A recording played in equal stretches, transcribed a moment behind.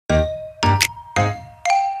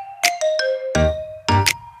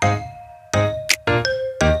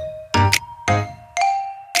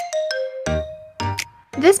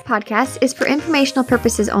This podcast is for informational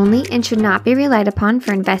purposes only and should not be relied upon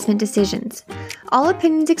for investment decisions. All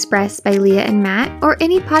opinions expressed by Leah and Matt or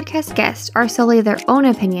any podcast guest are solely their own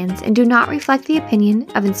opinions and do not reflect the opinion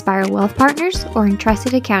of Inspire Wealth Partners or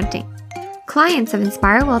Entrusted Accounting. Clients of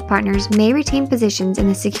Inspire Wealth Partners may retain positions in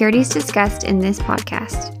the securities discussed in this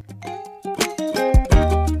podcast.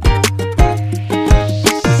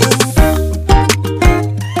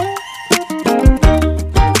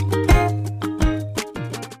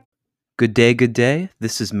 Good day, good day.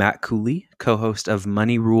 This is Matt Cooley, co-host of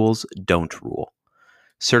Money Rules Don't Rule,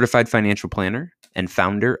 certified financial planner and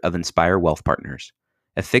founder of Inspire Wealth Partners,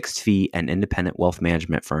 a fixed fee and independent wealth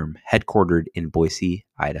management firm headquartered in Boise,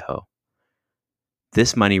 Idaho.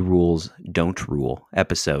 This Money Rules Don't Rule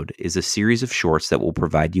episode is a series of shorts that will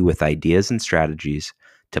provide you with ideas and strategies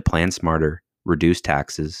to plan smarter, reduce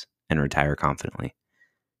taxes, and retire confidently.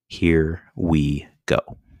 Here we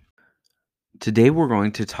go. Today, we're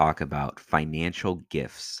going to talk about financial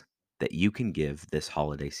gifts that you can give this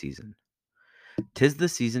holiday season. 'Tis the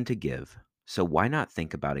season to give, so why not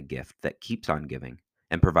think about a gift that keeps on giving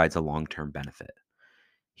and provides a long-term benefit?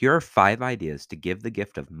 Here are 5 ideas to give the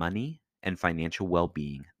gift of money and financial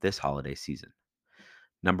well-being this holiday season.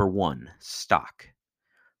 Number 1, stock.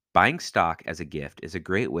 Buying stock as a gift is a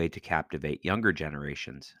great way to captivate younger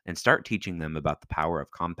generations and start teaching them about the power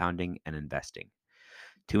of compounding and investing.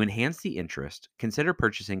 To enhance the interest, consider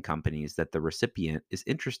purchasing companies that the recipient is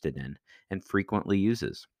interested in and frequently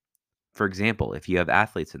uses. For example, if you have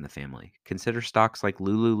athletes in the family, consider stocks like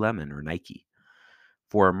Lululemon or Nike.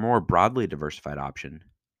 For a more broadly diversified option,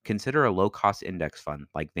 consider a low-cost index fund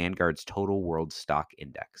like Vanguard's Total World Stock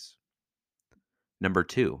Index. Number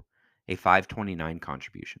 2, a 529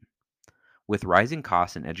 contribution. With rising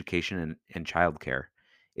costs in education and childcare,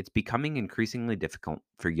 it's becoming increasingly difficult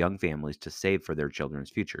for young families to save for their children's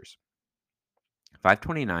futures.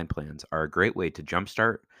 529 plans are a great way to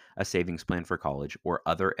jumpstart a savings plan for college or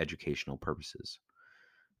other educational purposes.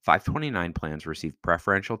 529 plans receive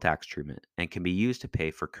preferential tax treatment and can be used to pay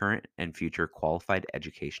for current and future qualified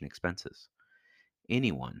education expenses.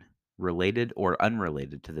 Anyone, related or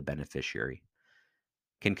unrelated to the beneficiary,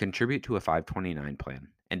 can contribute to a 529 plan,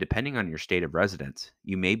 and depending on your state of residence,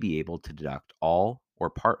 you may be able to deduct all or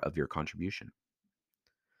part of your contribution.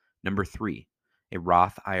 Number 3, a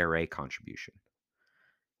Roth IRA contribution.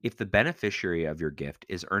 If the beneficiary of your gift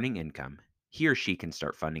is earning income, he or she can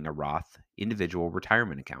start funding a Roth individual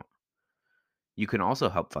retirement account. You can also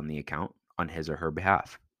help fund the account on his or her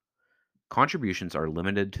behalf. Contributions are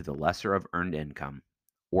limited to the lesser of earned income,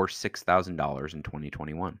 or $6,000 in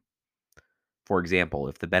 2021. For example,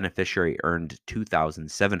 if the beneficiary earned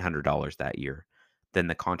 $2,700 that year, then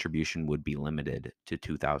the contribution would be limited to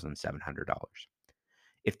 $2,700.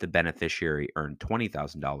 If the beneficiary earned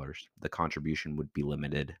 $20,000, the contribution would be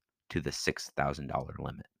limited to the $6,000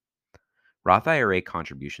 limit. Roth IRA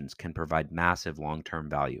contributions can provide massive long-term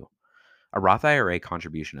value. A Roth IRA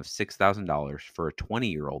contribution of $6,000 for a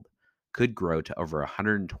 20-year-old could grow to over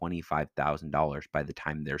 $125,000 by the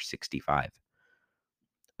time they're 65.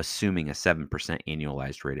 Assuming a 7%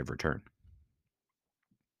 annualized rate of return.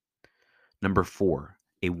 Number 4,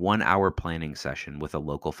 a 1-hour planning session with a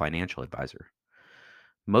local financial advisor.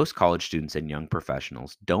 Most college students and young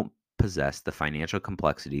professionals don't possess the financial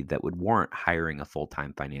complexity that would warrant hiring a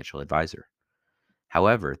full-time financial advisor.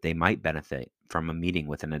 However, they might benefit from a meeting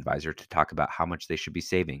with an advisor to talk about how much they should be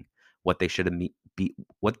saving, what they should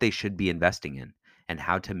be investing in, and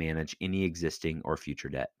how to manage any existing or future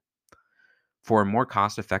debt. For a more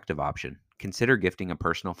cost-effective option, consider gifting a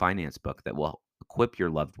personal finance book that will equip your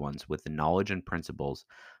loved ones with the knowledge and principles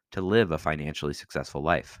to live a financially successful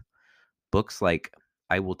life. Books like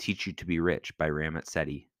I Will Teach You to Be Rich by Ramit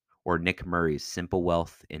Sethi or Nick Murray's Simple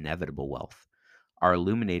Wealth, Inevitable Wealth are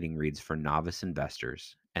illuminating reads for novice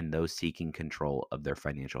investors and those seeking control of their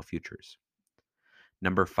financial futures.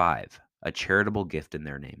 Number 5, a charitable gift in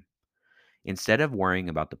their name. Instead of worrying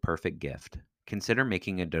about the perfect gift, consider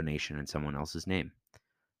making a donation in someone else's name.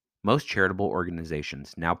 Most charitable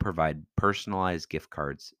organizations now provide personalized gift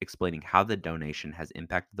cards explaining how the donation has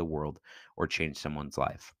impacted the world or changed someone's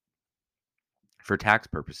life. For tax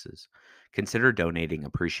purposes, consider donating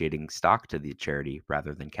appreciating stock to the charity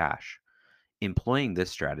rather than cash. Employing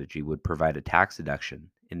this strategy would provide a tax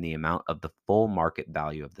deduction in the amount of the full market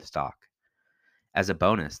value of the stock. As a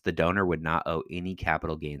bonus, the donor would not owe any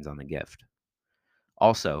capital gains on the gift.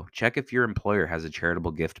 Also, check if your employer has a charitable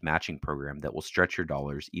gift matching program that will stretch your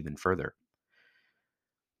dollars even further.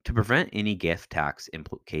 To prevent any gift tax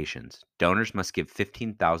implications, donors must give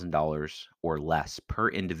 $15,000 or less per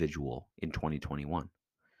individual in 2021.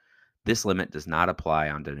 This limit does not apply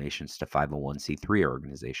on donations to 501c3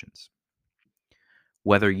 organizations.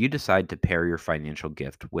 Whether you decide to pair your financial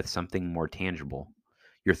gift with something more tangible,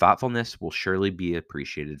 your thoughtfulness will surely be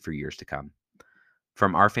appreciated for years to come.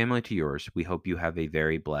 From our family to yours, we hope you have a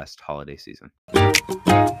very blessed holiday season.